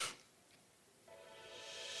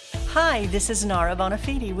Hi, this is Nara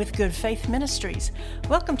Bonafide with Good Faith Ministries.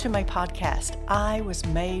 Welcome to my podcast, I Was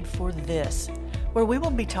Made for This, where we will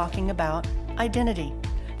be talking about identity,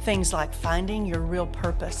 things like finding your real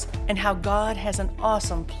purpose and how God has an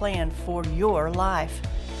awesome plan for your life.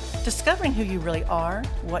 Discovering who you really are,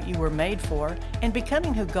 what you were made for, and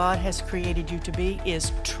becoming who God has created you to be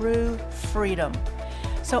is true freedom.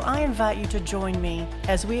 So I invite you to join me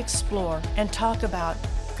as we explore and talk about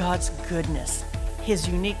God's goodness, His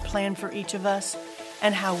unique plan for each of us,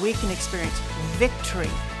 and how we can experience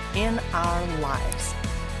victory in our lives.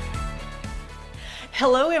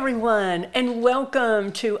 Hello, everyone, and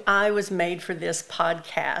welcome to I Was Made for This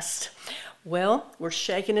podcast. Well, we're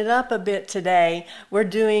shaking it up a bit today. We're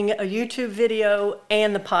doing a YouTube video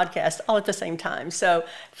and the podcast all at the same time. So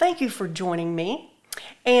thank you for joining me.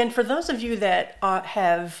 And for those of you that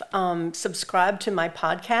have subscribed to my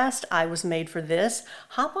podcast, I Was Made for This,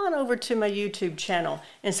 hop on over to my YouTube channel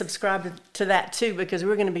and subscribe to that too, because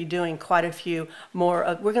we're going to be doing quite a few more.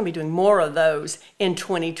 We're going to be doing more of those in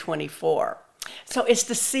 2024. So it's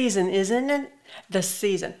the season, isn't it? The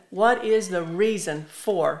season. What is the reason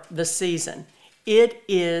for the season? It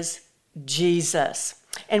is Jesus.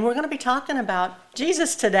 And we're going to be talking about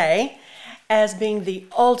Jesus today as being the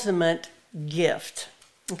ultimate gift.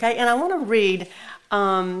 Okay, and I want to read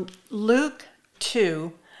Luke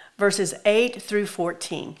 2, verses 8 through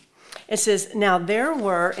 14. It says, "Now there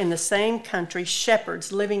were in the same country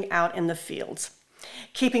shepherds living out in the fields,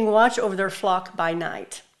 keeping watch over their flock by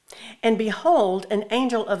night. And behold, an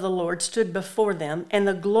angel of the Lord stood before them, and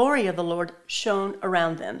the glory of the Lord shone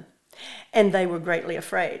around them. And they were greatly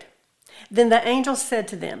afraid. Then the angel said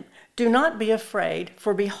to them, 'Do not be afraid,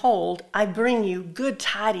 for behold, I bring you good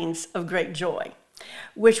tidings of great joy,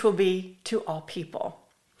 which will be to all people.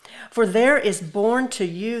 For there is born to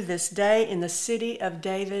you this day in the city of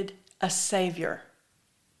David a Savior,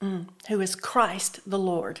 who is Christ the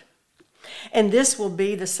Lord. And this will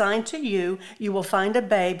be the sign to you. You will find a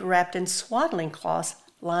babe wrapped in swaddling cloths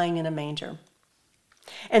lying in a manger.'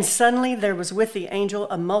 And suddenly there was with the angel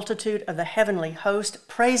a multitude of the heavenly host,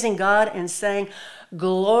 praising God and saying,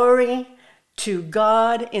 'Glory to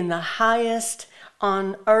God in the highest,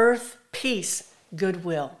 on earth peace,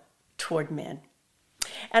 goodwill toward men.'"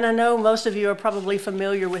 And I know most of you are probably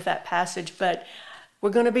familiar with that passage, but we're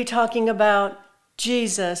going to be talking about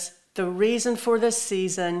Jesus, the reason for the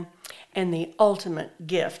season, and the ultimate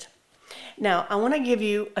gift. Now, I want to give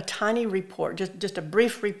you a tiny report, just a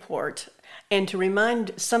brief report, and to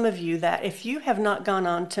remind some of you that if you have not gone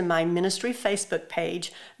on to my ministry Facebook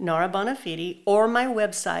page, Nara Bonafide, or my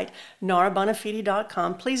website,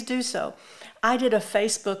 narabonafide.com, please do so. I did a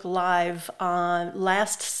Facebook Live on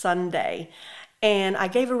last Sunday, and I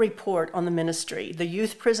gave a report on the ministry, the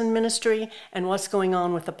youth prison ministry, and what's going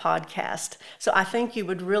on with the podcast. So I think you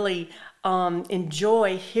would really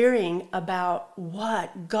enjoy hearing about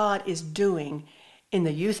what God is doing in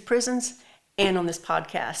the youth prisons and on this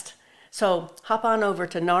podcast. So hop on over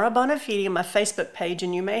to Nara Bonafide on my Facebook page,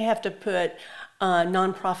 and you may have to put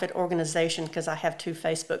nonprofit organization because I have 2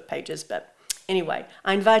 Facebook pages. But anyway,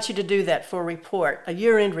 I invite you to do that for a report, a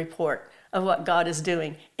year-end report of what God is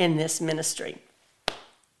doing in this ministry.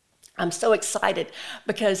 I'm so excited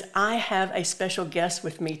because I have a special guest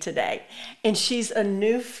with me today, and she's a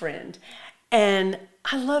new friend, and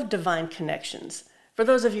I love divine connections. For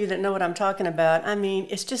those of you that know what I'm talking about, I mean,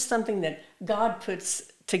 it's just something that God puts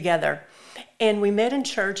together. And we met in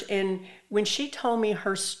church, and when she told me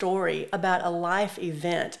her story about a life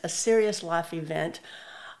event, a serious life event,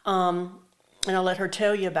 and I'll let her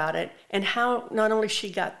tell you about it, and how not only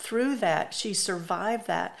she got through that, she survived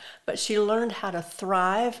that, but she learned how to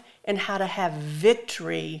thrive and how to have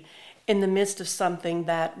victory in the midst of something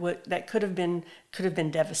that could have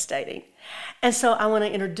been devastating. And so I want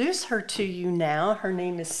to introduce her to you now. Her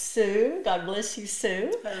name is Sue. God bless you,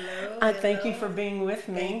 Sue. Hello. I thank you for being with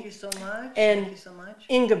me. Thank you so much. And thank you so much.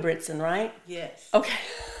 Ingebrigtsen, right? Yes. Okay.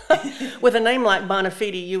 With a name like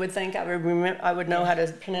Bonafide, you would think I would know how to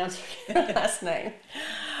pronounce her last name.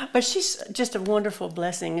 But she's just a wonderful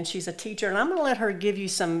blessing, and she's a teacher. And I'm going to let her give you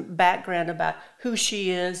some background about who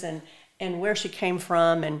she is and where she came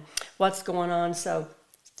from and what's going on. So,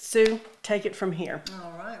 Sue, take it from here.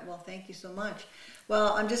 All right. Well, thank you so much.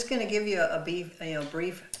 Well, I'm just going to give you a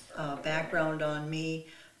brief background on me.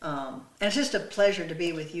 And it's just a pleasure to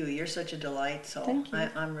be with you. You're such a delight. So Thank you.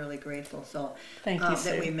 I'm really grateful. So Thank you, Sue.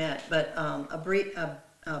 that we met. But a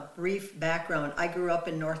brief background. I grew up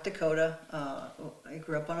in North Dakota. I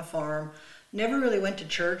grew up on a farm. Never really went to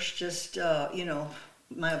church. Just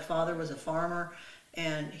my father was a farmer,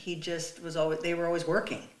 and he just was always. They were always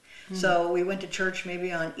working. So we went to church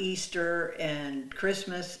maybe on Easter and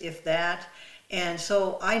Christmas, if that. And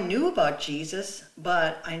so I knew about Jesus,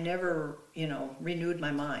 but I never, renewed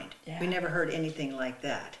my mind. Yeah. We never heard anything like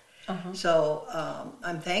that. So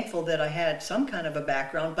I'm thankful that I had some kind of a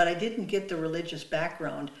background, but I didn't get the religious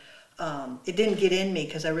background. It didn't get in me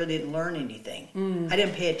because I really didn't learn anything. I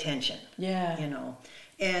didn't pay attention. Yeah.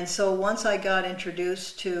 And so once I got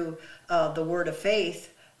introduced to the Word of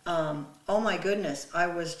Faith, oh my goodness, I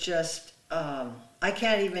was just, I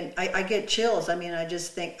can't even, I get chills. I mean, I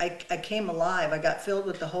just think, I came alive. I got filled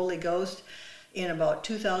with the Holy Ghost in about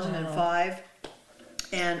 2005,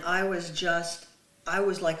 and I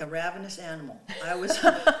was like a ravenous animal. I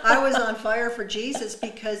was on fire for Jesus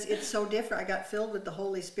because it's so different. I got filled with the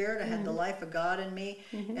Holy Spirit. I had the life of God in me,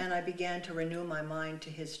 and I began to renew my mind to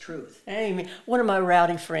His truth. Amen. One of my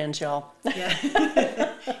rowdy friends, y'all.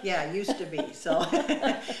 Yeah, yeah, used to be. So,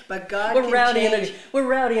 but God We're can rowdy change. we're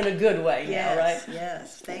rowdy in a good way Yes, now, right?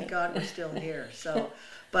 yes. Thank God we're still here. So,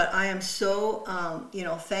 but I am so,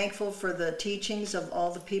 thankful for the teachings of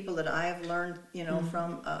all the people that I have learned,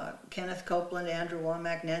 from Kenneth Copeland, Andrew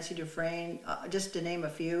Womack, Nancy Dufresne, just to name a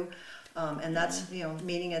few. And that's,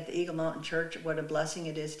 meeting at the Eagle Mountain Church, what a blessing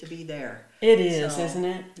it is to be there. It is, So, isn't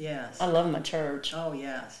it? Yes. I love my church. Oh,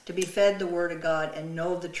 yes. To be fed the Word of God and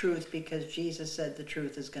know the truth, because Jesus said the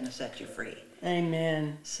truth is going to set you free.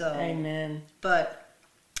 Amen. So, Amen. But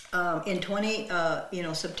in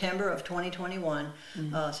September of 2021,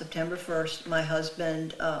 September 1st, my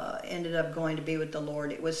husband ended up going to be with the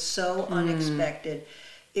Lord. It was so unexpected.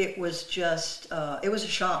 It was just, it was a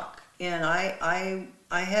shock. And I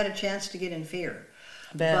had a chance to get in fear.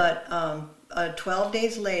 Bet. But 12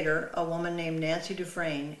 days later, a woman named Nancy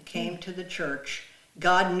Dufresne came to the church.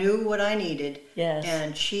 God knew what I needed. Yes.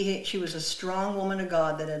 And she was a strong woman of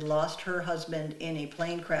God that had lost her husband in a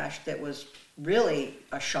plane crash that was really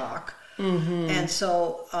a shock. And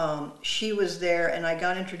so she was there, and I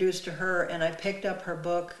got introduced to her, and I picked up her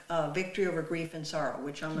book, Victory Over Grief and Sorrow,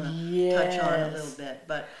 which I'm going to touch on a little bit.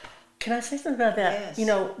 But can I say something about that?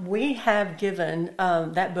 Yes. We have given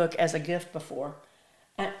that book as a gift before.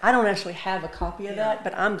 I don't actually have a copy of that,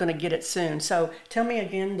 but I'm going to get it soon. So tell me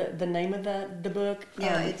again the name of the book.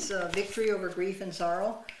 Yeah, it's Victory Over Grief and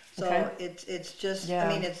Sorrow. So Okay. it's just,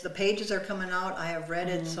 Yeah. it's the pages are coming out. I have read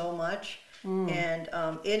it so much. And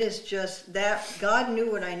it is just that God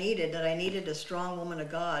knew what I needed, that I needed a strong woman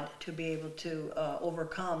of God to be able to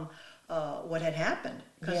overcome what had happened,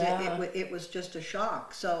 because it was just a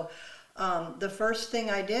shock. So the first thing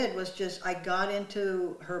I did was I got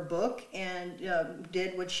into her book and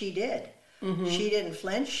did what she did. She didn't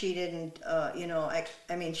flinch. She didn't,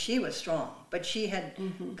 she was strong, but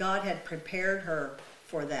God had prepared her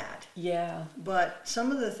for that. Yeah. But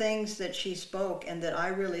some of the things that she spoke and that I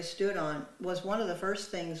really stood on was, one of the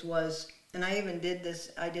first things was, and I even did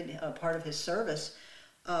this, I did a part of his service,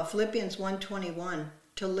 Philippians 1:21,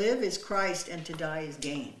 to live is Christ and to die is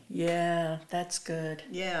gain. Yeah, that's good.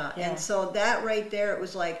 Yeah. And so that right there, it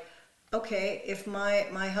was like, okay, if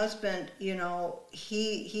my husband,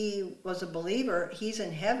 he was a believer, he's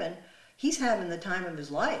in heaven, he's having the time of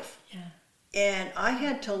his life. Yeah. And I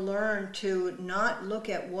had to learn to not look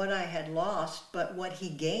at what I had lost, but what he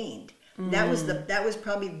gained. That was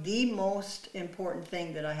probably the most important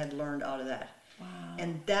thing that I had learned out of that. Wow.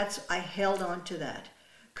 And I held on to that,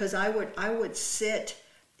 because I would sit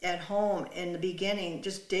at home in the beginning,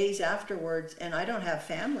 just days afterwards, and I don't have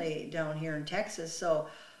family down here in Texas, so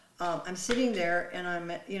I'm sitting there and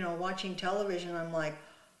I'm watching television. I'm like,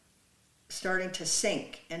 starting to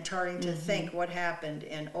sink and starting to think what happened,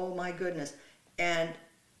 and oh my goodness. And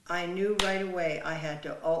I knew right away I had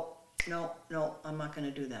to, no, I'm not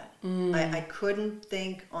going to do that. I couldn't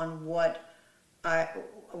think on what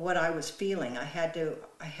I was feeling. I had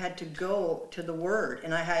to go to the Word,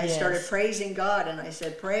 and I started praising God, and I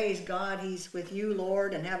said, praise God, He's with you,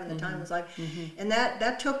 Lord, and having the time of His life. And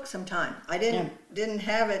that took some time. I didn't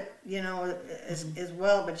have it, as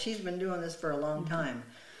well, but she's been doing this for a long time.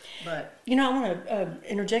 But I want to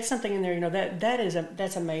interject something in there.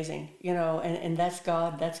 That's amazing. And that's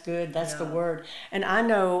God. That's good. That's the Word. And I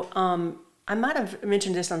know I might have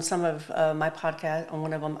mentioned this on some of my podcast, on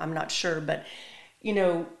one of them. I'm not sure, but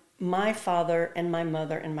my father and my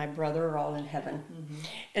mother and my brother are all in heaven.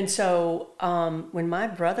 And so when my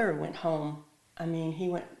brother went home, he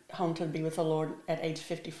went home to be with the Lord at age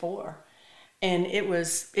 54, and it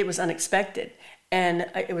was unexpected.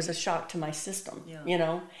 And it was a shock to my system,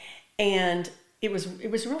 and it was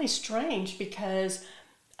really strange because,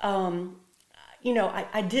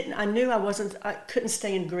 I knew I couldn't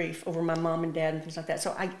stay in grief over my mom and dad and things like that.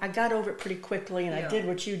 So I got over it pretty quickly, and I did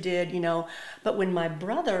what you did, But when my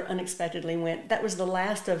brother unexpectedly went, that was the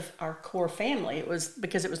last of our core family. It was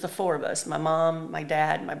because it was the four of us, my mom, my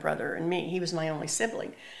dad, my brother, and me. He was my only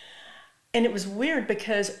sibling. And it was weird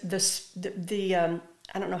because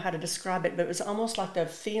I don't know how to describe it, but it was almost like the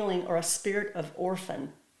feeling or a spirit of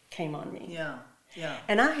orphan came on me. Yeah, yeah.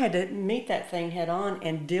 And I had to meet that thing head on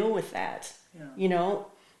and deal with that,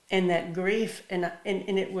 and that grief. And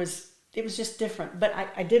it was just different. But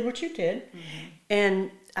I did what you did. Mm-hmm.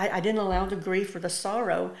 And I didn't allow the grief or the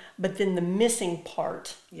sorrow, but then the missing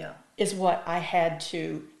part is what I had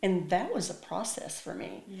to, and that was a process for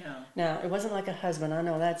me. Yeah. Now, it wasn't like a husband. I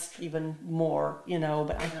know that's even more,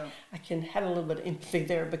 but I can have a little bit of empathy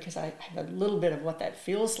there because I have a little bit of what that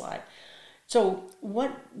feels like. So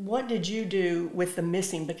what did you do with the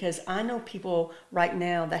missing? Because I know people right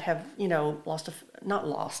now that have,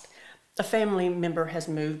 a family member has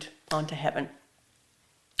moved on to heaven.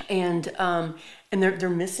 And they're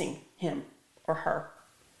missing him or her.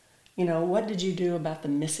 What did you do about the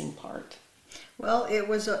missing part? Well, it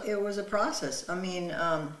was a process. I mean,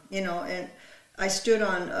 and I stood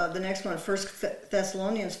on the next one, 1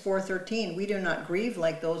 Thessalonians 4:13. We do not grieve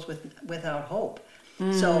like those without hope.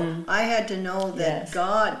 So I had to know that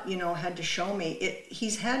God, had to show me.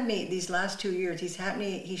 He's had me these last 2 years. He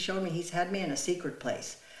showed me he's had me in a secret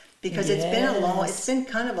place because it's been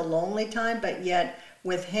kind of a lonely time, but yet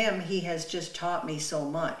with him, he has just taught me so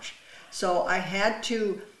much. So I had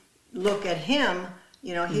to look at him,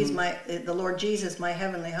 he's the Lord Jesus, my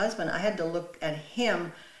heavenly husband. I had to look at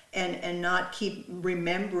him and not keep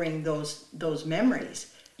remembering those memories.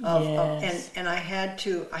 And I had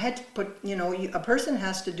to put, a person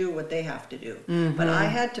has to do what they have to do. Mm-hmm. But I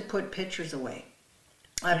had to put pictures away.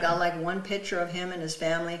 I've got like one picture of him and his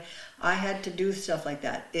family. I had to do stuff like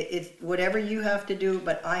that. It's whatever you have to do,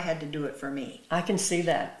 but I had to do it for me. I can see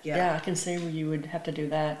that. Yeah, I can see where you would have to do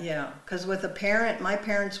that. Yeah, because with a parent, my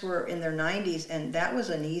parents were in their 90s, and that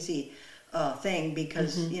was an easy thing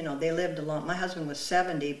because, they lived a long. My husband was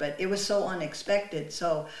 70, but it was so unexpected.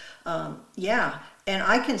 So, and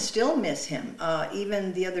I can still miss him.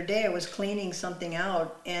 Even the other day, I was cleaning something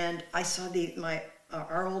out, and I saw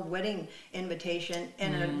our old wedding invitation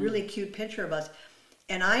and a really cute picture of us,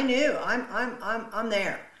 and I knew I'm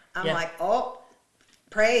there. I'm like, oh,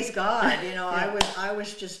 praise God, I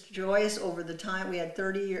was just joyous over the time we had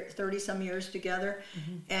 30 some years together,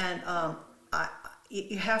 and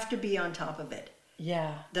you have to be on top of it.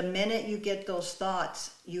 Yeah. The minute you get those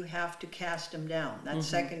thoughts, you have to cast them down. That's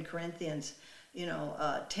 2 Corinthians,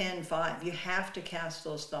 10:5. You have to cast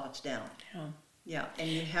those thoughts down. Yeah. Yeah, and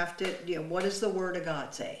you have to, what does the Word of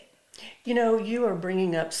God say? You are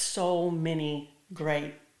bringing up so many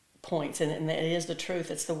great points, and it is the truth.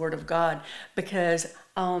 It's the Word of God, because,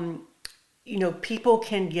 people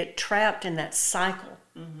can get trapped in that cycle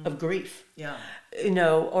of grief. Yeah.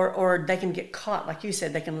 Or they can get caught, like you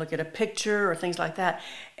said, they can look at a picture or things like that.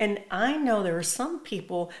 And I know there are some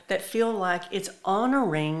people that feel like it's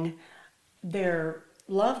honoring their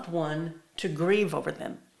loved one to grieve over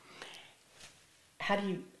them.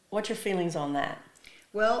 What's your feelings on that?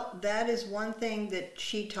 Well, that is one thing that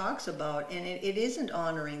she talks about, and it isn't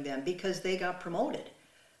honoring them because they got promoted.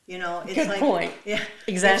 It's good point. Yeah,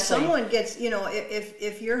 exactly. If someone gets,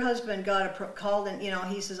 if your husband got called and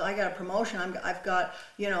he says, I got a promotion, I've got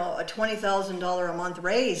a $20,000 a month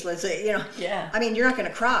raise. Let's say, Yeah. I mean, you're not going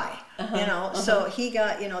to cry, So he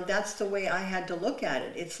got, that's the way I had to look at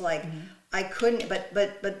it. It's like I couldn't,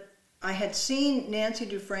 but I had seen Nancy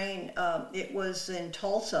Dufresne. It was in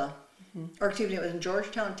Tulsa, or excuse me, it was in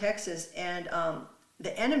Georgetown, Texas, and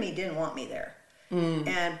the enemy didn't want me there.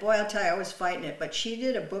 And boy, I'll tell you, I was fighting it. But she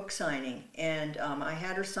did a book signing, and I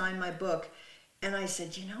had her sign my book. And I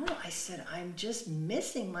said, I'm just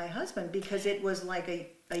missing my husband because it was like a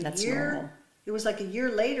That's year. Normal. It was like a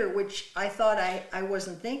year later, which I thought I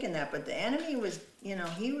wasn't thinking that, but the enemy was, he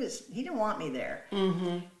didn't want me there.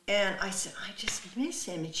 Mm-hmm. And I said, I just miss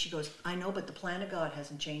him. And she goes, I know, but the plan of God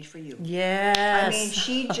hasn't changed for you. Yes. I mean,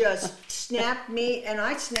 she just snapped me, and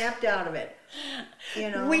I snapped out of it.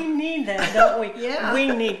 We need that, don't we? Yeah.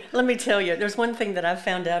 Let me tell you, there's one thing that I've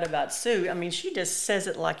found out about Sue. I mean, she just says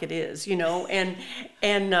it like it is, and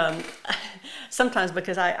sometimes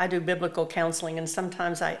because I do biblical counseling, and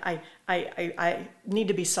sometimes I need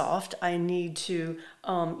to be soft. I need to,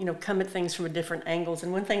 come at things from a different angles.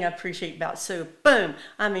 And one thing I appreciate about Sue, boom,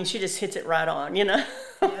 mean, she just hits it right on, you know?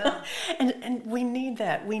 Yeah. And we need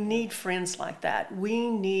that. We need friends like that. We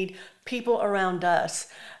need people around us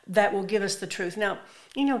that will give us the truth. Now,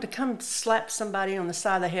 you know, to come slap somebody on the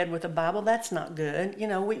side of the head with a Bible, that's not good. You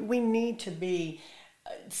know, we need to be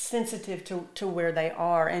sensitive to where they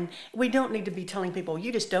are, and we don't need to be telling people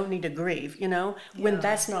you just don't need to grieve, you know, when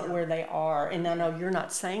that's not where they are. And I know you're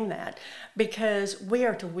not saying that, because we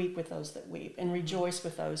are to weep with those that weep and rejoice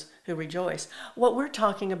with those who rejoice. What we're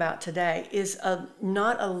talking about today is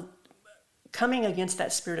not coming against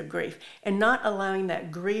that spirit of grief, and not allowing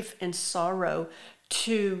that grief and sorrow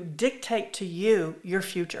to dictate to you your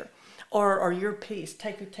future or your peace.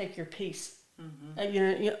 Take your peace.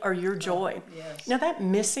 Or your joy. Yes. Now that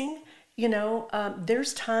missing, you know,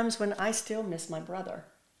 there's times when I still miss my brother.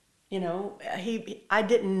 You know, I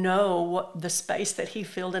didn't know what the space that he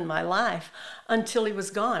filled in my life until he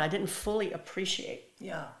was gone. I didn't fully appreciate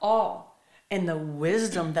all and the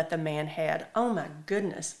wisdom that the man had. Oh my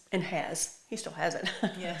goodness, and he still has it.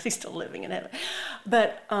 Yes. He's still living in heaven.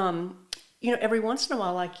 But you know, every once in a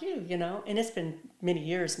while, like you know, and it's been many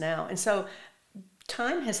years now, and so.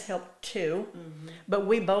 Time has helped too, but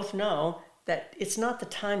we both know that it's not the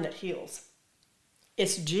time that heals.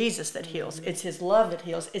 It's Jesus that heals. It's his love that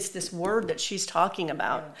heals. It's this word that she's talking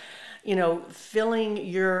about. You know, filling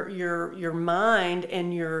your mind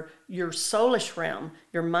and your soulish realm,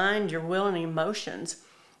 your mind, your will, and emotions.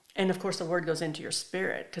 And of course the word goes into your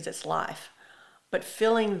spirit because it's life. But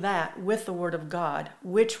filling that with the word of God,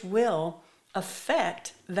 which will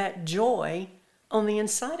affect that joy on the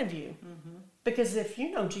inside of you. Because if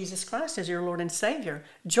you know Jesus Christ as your Lord and Savior,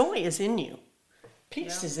 joy is in you.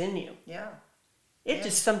 Peace is in you. Yeah. It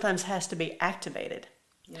just sometimes has to be activated.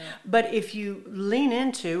 Yeah. But if you lean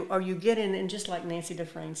into, or you get in, and just like Nancy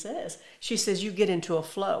Dufresne says, she says you get into a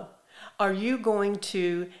flow. Are you going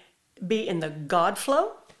to be in the God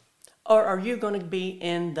flow, or are you going to be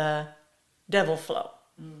in the devil flow?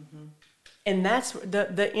 And that's,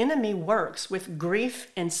 the enemy works with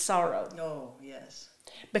grief and sorrow. Oh, yes.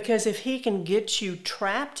 Because if he can get you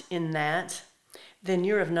trapped in that, then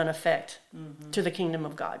you're of none effect to the kingdom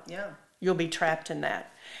of God. Yeah. You'll be trapped in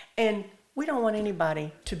that. And we don't want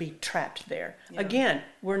anybody to be trapped there. Yeah. Again,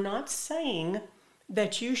 we're not saying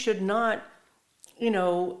that you should not, you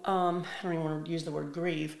know, I don't even want to use the word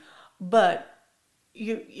grieve, but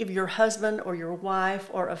if your husband or your wife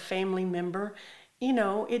or a family member, you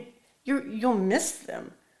know, you'll miss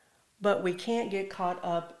them. But we can't get caught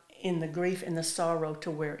up in the grief and the sorrow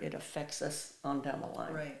to where it affects us on down the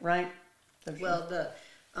line. Right? Well,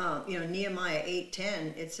 you know, Nehemiah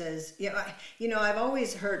 8:10, it says, I've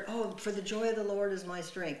always heard, for the joy of the Lord is my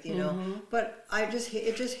strength, you know, but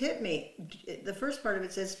it just hit me. The first part of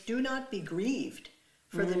it says, do not be grieved,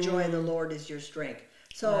 for the joy of the Lord is your strength.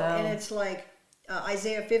 So, and it's like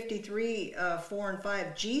Isaiah 53, 4 and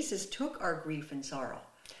 5, Jesus took our grief and sorrow.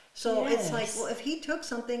 So it's like, well, if he took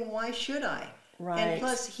something, why should I? Right. And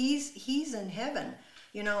plus, he's in heaven.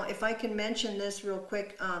 You know, if I can mention this real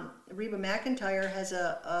quick, Reba McEntire has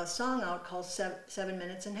a song out called 7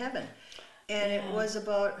 Minutes in Heaven. And it was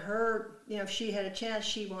about her, you know, if she had a chance,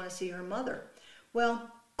 she'd want to see her mother.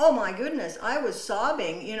 Well, oh my goodness, I was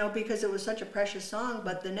sobbing, you know, because it was such a precious song.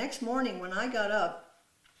 But the next morning when I got up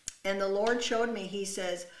and the Lord showed me, he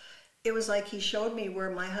says, it was like he showed me where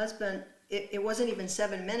my husband, it wasn't even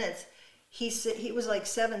 7 minutes. He was like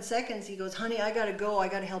 7 seconds. He goes, honey, I got to go. I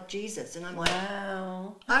got to help Jesus. And I'm like,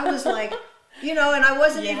 wow. I was like, you know, and I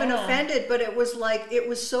wasn't even offended, but it was like, it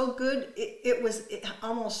was so good. It was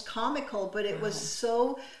almost comical, but it was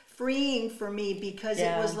so freeing for me because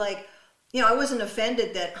it was like, you know, I wasn't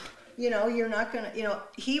offended that, you know, you're not going to, you know,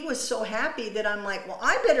 he was so happy that I'm like, well,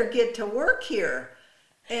 I better get to work here.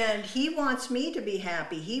 And he wants me to be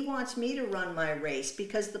happy. He wants me to run my race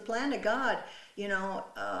because the plan of God, you know,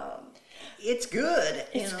 it's good.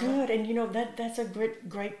 It's good, and you know that's a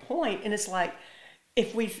great point. And it's like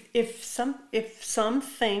if some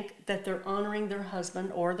think that they're honoring their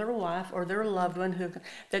husband or their wife or their loved one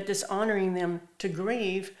that dishonoring them to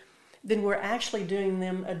grieve, then we're actually doing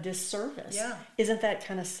them a disservice. Yeah, isn't that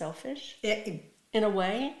kind of selfish? In a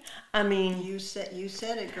way, I mean, you said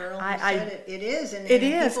it, girl. You said it. It is, and it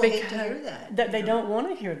is people hate to hear that. They don't want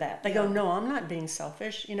to hear that. They go, "No, I'm not being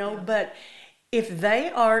selfish," you know. But if they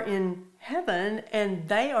are in heaven and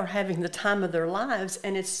they are having the time of their lives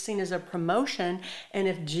and it's seen as a promotion, and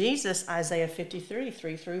if Jesus, Isaiah 53,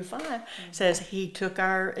 3 through 5, says he took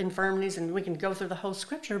our infirmities, and we can go through the whole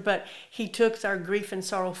scripture, but he took our grief and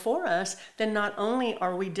sorrow for us, then not only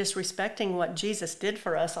are we disrespecting what Jesus did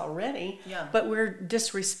for us already, but we're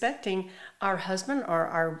disrespecting our husband or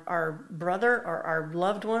our brother or our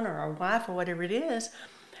loved one or our wife or whatever it is.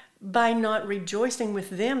 by not rejoicing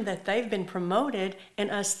with them that they've been promoted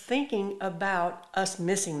and us thinking about us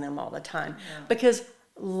missing them all the time. Yeah. Because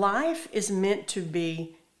life is meant to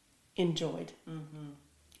be enjoyed.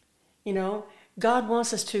 You know, God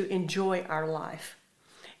wants us to enjoy our life.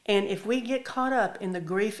 And if we get caught up in the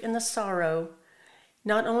grief and the sorrow,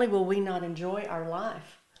 not only will we not enjoy our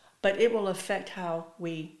life, but it will affect how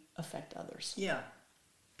we affect others. Yeah.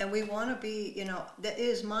 And we want to be, you know, that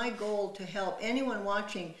is my goal, to help anyone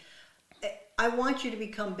watching. I want you to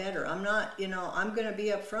become better. I'm not, you know, I'm going to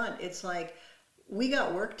be up front. It's like, we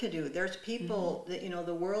got work to do. There's people that, you know,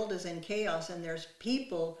 the world is in chaos, and there's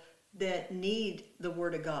people that need the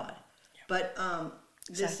Word of God. Yeah. But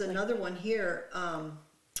this is another one here.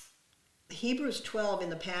 Hebrews 12 in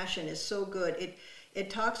the Passion is so good. It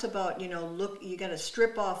talks about, you know, look, you got to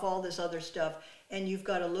strip off all this other stuff, and you've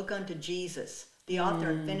got to look unto Jesus, the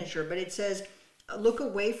author and finisher. But it says, look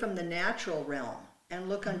away from the natural realm and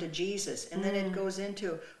look unto Jesus. And then it goes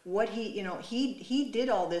into what he, you know, he did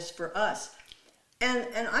all this for us. And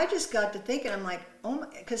I just got to thinking, I'm like, oh my,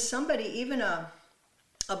 because somebody, even a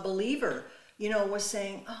believer, you know, was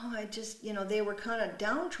saying, oh, I just, you know, they were kind of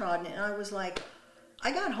downtrodden. And I was like,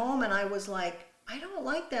 I got home and I was like, I don't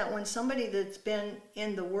like that when somebody that's been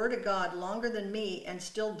in the Word of God longer than me and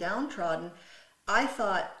still downtrodden. I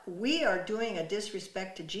thought, we are doing a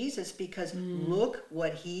disrespect to Jesus, because look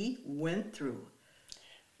what he went through.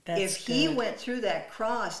 If he went through that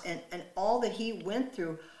cross and all that he went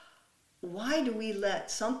through, why do we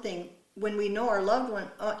let something, when we know our loved one,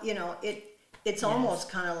 you know, it's almost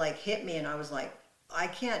kind of like hit me, and I was like, I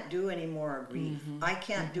can't do any more grief. I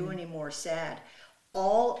can't do any more sad.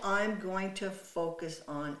 All I'm going to focus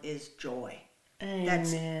on is joy. Amen.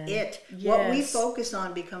 That's it. Yes. What we focus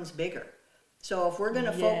on becomes bigger. So if we're going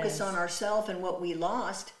to focus on ourselves and what we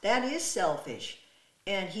lost, that is selfish.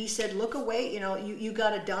 And he said, look away, you know, you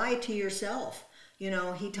got to die to yourself. You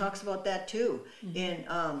know, he talks about that too. And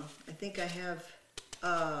I think I have,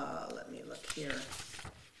 let me look here.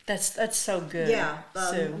 That's so good. Yeah,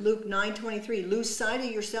 Sue. Luke 9:23, lose sight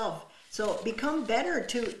of yourself. So become better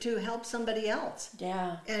to help somebody else.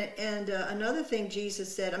 Yeah. And another thing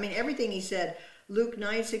Jesus said, I mean, everything he said, Luke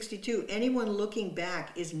 9:62, anyone looking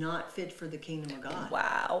back is not fit for the kingdom of God.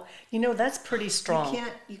 Wow. You know, that's pretty strong.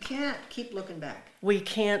 You can't keep looking back. We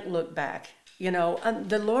can't look back. You know,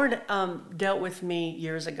 the Lord dealt with me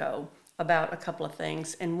years ago about a couple of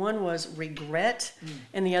things, and one was regret,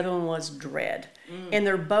 and the other one was dread. And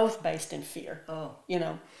they're both based in fear. Oh. You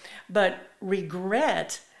know, but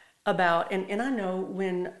regret about, and I know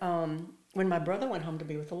when my brother went home to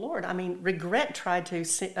be with the Lord, I mean, regret tried to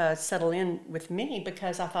settle in with me,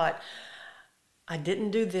 because I thought, I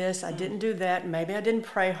didn't do this, I didn't do that, maybe I didn't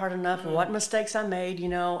pray hard enough, what mistakes I made, you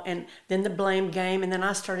know, and then the blame game, and then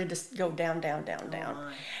I started to go down.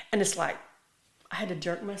 And it's like, I had to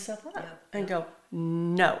jerk myself up and go,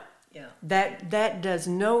 no. Yeah. That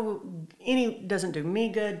doesn't do me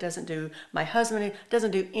good, doesn't do my husband,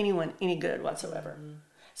 doesn't do anyone any good whatsoever.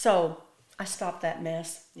 So I stopped that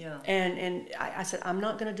mess. Yeah. And I said, I'm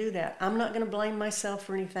not going to do that. I'm not going to blame myself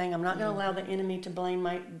for anything. I'm not going to allow the enemy to blame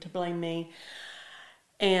me.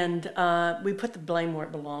 And we put the blame where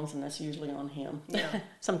it belongs, and that's usually on him. Yeah.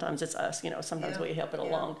 Sometimes it's us, you know, sometimes we help it Yeah.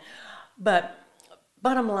 along. But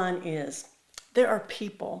bottom line is, there are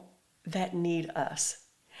people that need us,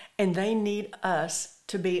 and they need us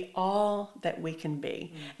to be all that we can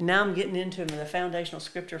be. And now I'm getting into the foundational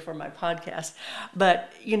scripture for my podcast.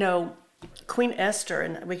 But, you know, Queen Esther,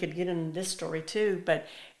 and we could get into this story too, but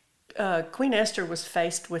Queen Esther was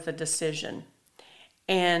faced with a decision,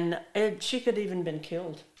 and she could have even been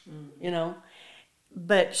killed, you know.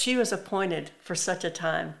 But she was appointed for such a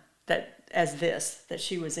time that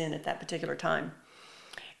she was in at that particular time.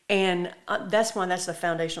 And that's why that's the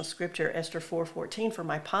foundational scripture, Esther 4:14, for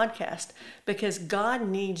my podcast, because God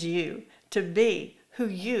needs you to be who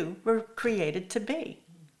you were created to be.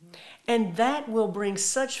 And that will bring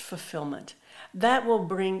such fulfillment. That will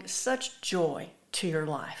bring such joy to your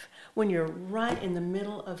life when you're right in the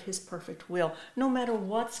middle of his perfect will, no matter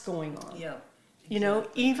what's going on. Yeah. You know,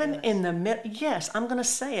 even in the yes, I'm going to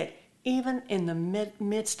say it, even in the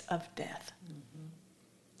midst of death,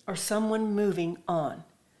 or someone moving on.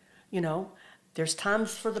 You know, there's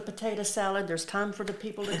times for the potato salad, there's time for the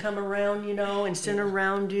people to come around, you know, and sit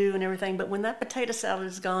around you and everything. But when that potato salad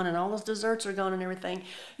is gone and all those desserts are gone and everything,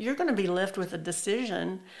 you're going to be left with a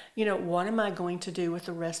decision, you know, what am I going to do with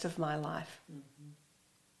the rest of my life?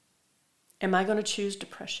 Am I going to choose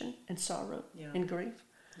depression and sorrow and grief?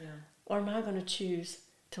 Yeah. Or am I going to choose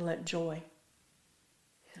to let joy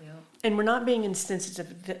And we're not being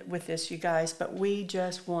insensitive with this, you guys, but we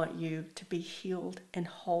just want you to be healed and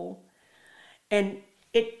whole. And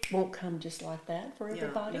it won't come just like that for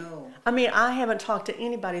everybody. No. I mean, I haven't talked to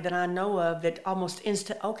anybody that I know of that almost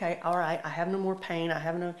okay, all right, I have no more pain. I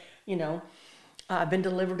have no, I've been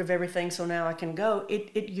delivered of everything, so now I can go.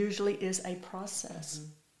 It usually is a process.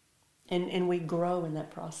 Mm-hmm. And we grow in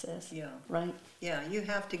that process. Yeah. Right? Yeah, you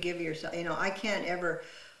have to give yourself, I can't ever,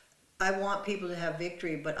 I want people to have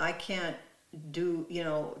victory, but I can't do,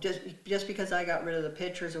 just because I got rid of the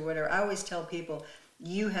pictures or whatever. I always tell people,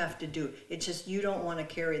 you have to do it. It's just you don't want to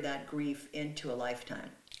carry that grief into a lifetime.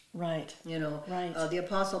 Right. Right. The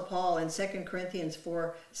Apostle Paul in 2 Corinthians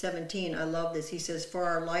 4:17, I love this. He says, "For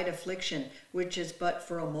our light affliction, which is but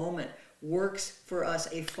for a moment, works for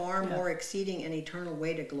us a far more exceeding and eternal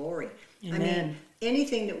way to glory." Amen. I mean,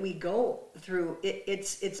 anything that we go through,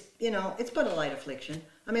 it's but a light affliction.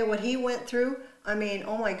 I mean, what he went through, I mean,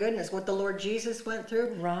 oh my goodness, what the Lord Jesus went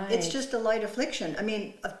through, right. It's just a light affliction. I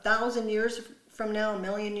mean, 1,000 years from now,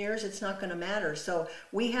 1,000,000 years, it's not going to matter. So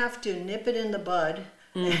we have to nip it in the bud.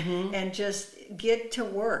 Mm-hmm. And just get to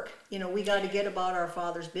work. We got to get about our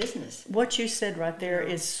Father's business. What you said right there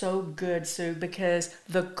is so good, Sue, because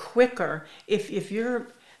the quicker,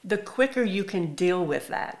 the quicker you can deal with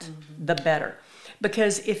that, mm-hmm. the better.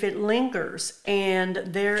 Because if it lingers and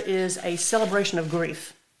there is a celebration of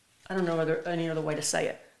grief, I don't know any other way to say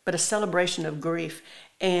it, but a celebration of grief,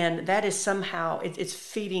 and that is somehow, it's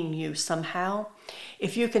feeding you somehow.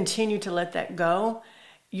 If you continue to let that go,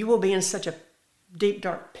 you will be in such a deep,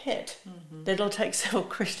 dark pit mm-hmm. that it'll take several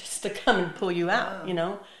Christians to come and pull you out,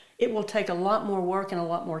 It will take a lot more work and a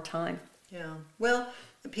lot more time. Yeah. Well,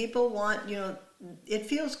 people want, it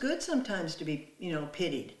feels good sometimes to be,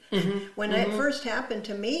 pitied. Mm-hmm. When mm-hmm. it first happened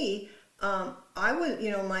to me, I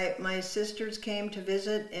was, my sisters came to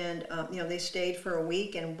visit and, they stayed for a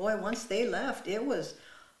week, and boy, once they left, it was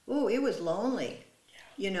lonely,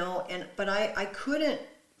 but I couldn't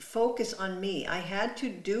focus on me. I had to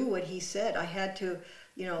do what he said. I had to,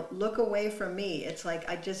 look away from me. It's like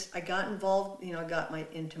I got involved, I got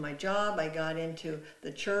into my job, I got into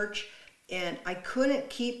the church, and I couldn't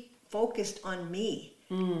keep focused on me.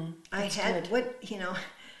 I had good. You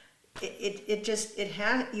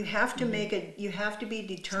have to make you have to be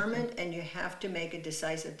determined, and you have to make a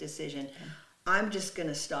decisive decision. I'm just going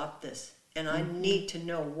to stop this. And I mm-hmm. need to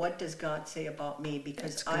know, what does God say about me?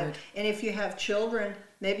 Because and if you have children,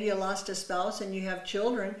 maybe you lost a spouse and you have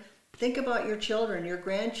children, think about your children, your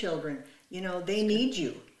grandchildren. They need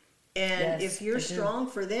you. And if you're strong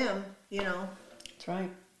for them, That's right.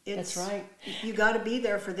 That's right. You got to be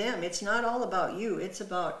there for them. It's not all about you. It's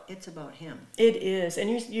about him. It is. And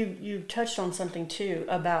you touched on something too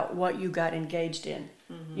about what you got engaged in.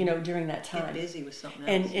 Mm-hmm. During that time. Get busy with something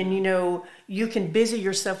else. And you can busy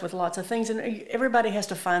yourself with lots of things, and everybody has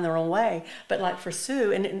to find their own way. But like for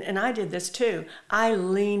Sue, and I did this too, I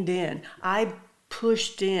leaned in. I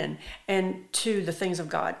pushed in and to the things of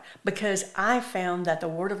God, because I found that the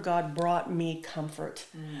Word of God brought me comfort.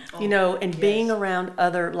 Being around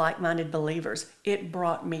other like-minded believers, it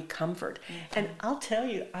brought me comfort. Mm-hmm. And I'll tell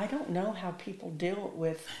you, I don't know how people deal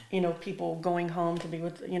with, people going home to be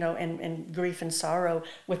with, and grief and sorrow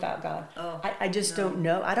without God. I just don't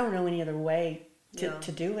know. I don't know any other way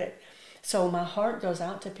to do it. So my heart goes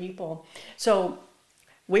out to people. So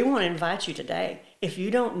we want to invite you today. If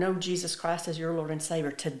you don't know Jesus Christ as your Lord and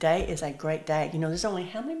Savior, today is a great day. There's only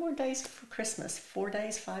how many more days for Christmas? 4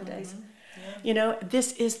 days, 5 days? Yeah.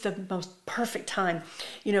 This is the most perfect time.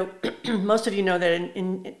 Most of you know that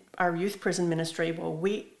in our youth prison ministry, well,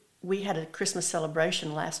 we had a Christmas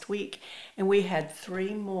celebration last week, and we had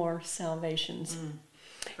 3 more salvations.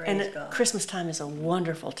 And God. Christmas time is a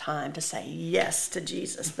wonderful time to say yes to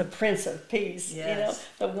Jesus, the Prince of Peace,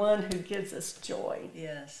 the one who gives us joy.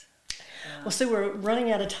 Yes. Well, Sue, we're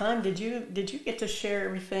running out of time. Did you get to share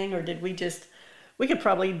everything, or did we could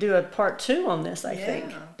probably do a part 2 on this, I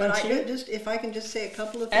think. But if I can just say a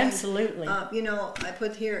couple of things. Absolutely. I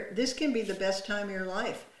put here, this can be the best time of your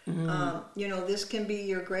life. Mm-hmm. This can be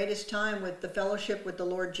your greatest time with the fellowship with the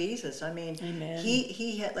Lord Jesus. I mean, Amen.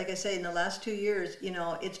 He had, like I say, in the last 2 years,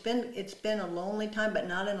 it's been a lonely time, but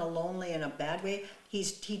not in a bad way.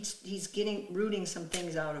 He's rooting some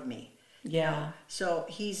things out of me. Yeah. So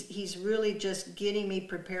he's really just getting me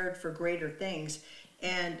prepared for greater things.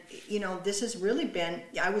 And this has really been.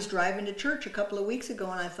 I was driving to church a couple of weeks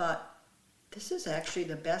ago, and I thought, this is actually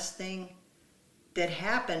the best thing that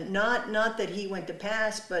happened. Not that he went to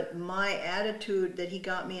pass, but my attitude, that he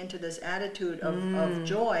got me into this attitude of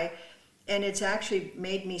joy, and it's actually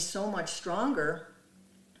made me so much stronger.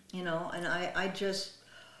 And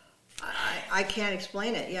I can't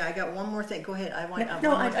explain it. Yeah, I got one more thing. Go ahead.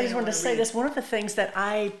 I just wanted to say this. One of the things that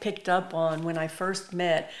I picked up on when I first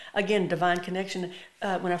met, again, Divine Connection,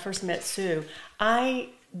 when I first met Sue,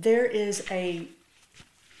 there is a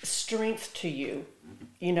strength to you,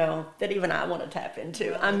 that even I want to tap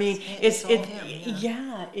into. Well, I mean, it's all him,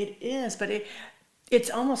 yeah, it is, but it's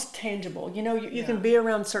almost tangible. You can be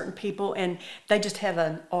around certain people and they just have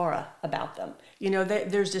an aura about them.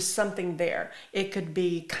 There's just something there. It could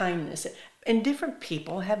be kindness. And different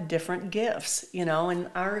people have different gifts, and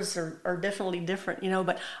ours are definitely different,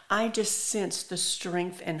 but I just sensed the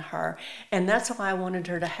strength in her. And that's why I wanted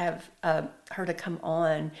her to have her to come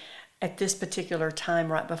on at this particular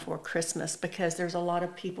time right before Christmas, because there's a lot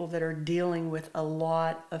of people that are dealing with a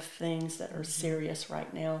lot of things that are serious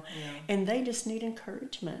right now, and they just need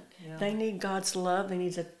encouragement. They need God's love. They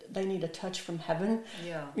need a touch from heaven.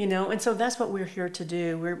 And so that's what we're here to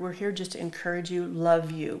do. We're here just to encourage you, love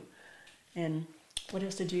you. And what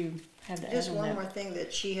else did you have to add? Just on one that? more thing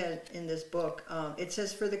that she had in this book. It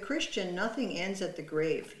says, for the Christian, nothing ends at the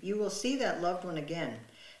grave. You will see that loved one again.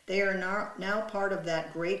 They are now part of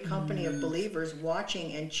that great company of believers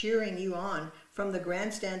watching and cheering you on from the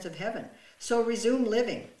grandstands of heaven. So resume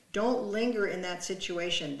living. Don't linger in that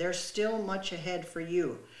situation. There's still much ahead for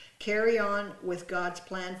you. Carry on with God's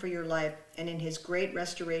plan for your life, and in his great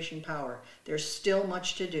restoration power. There's still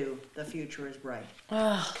much to do. The future is bright.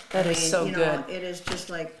 Oh, that is so good. It is just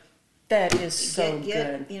like, that is so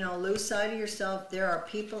good. Lose sight of yourself. There are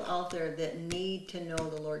people out there that need to know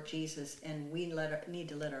the Lord Jesus, and we need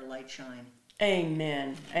to let our light shine.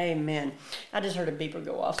 Amen. Amen. I just heard a beeper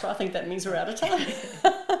go off, so I think that means we're out of time.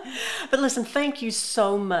 But listen, thank you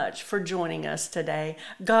so much for joining us today.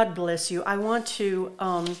 God bless you. I want to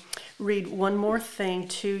read one more thing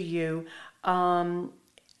to you.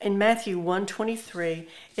 In Matthew 1:23,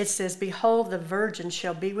 it says, behold, the virgin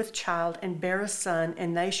shall be with child and bear a son,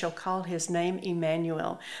 and they shall call his name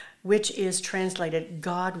Emmanuel, which is translated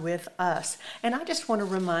God with us. And I just want to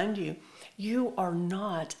remind you, you are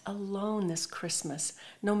not alone this Christmas.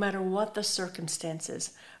 No matter what the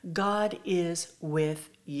circumstances, God is with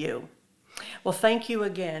you. Well, thank you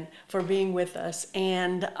again for being with us,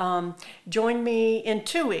 and join me in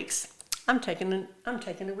 2 weeks. I'm taking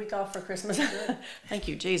a week off for Christmas. Thank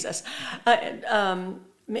you, Jesus.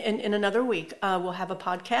 In another week, we'll have a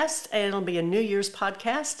podcast, and it'll be a New Year's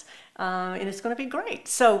podcast, and it's going to be great.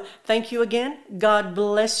 So thank you again. God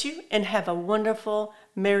bless you, and have a wonderful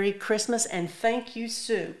Merry Christmas. And thank you,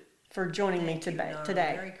 Sue, for joining me today.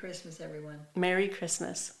 Merry Christmas, everyone. Merry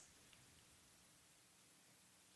Christmas.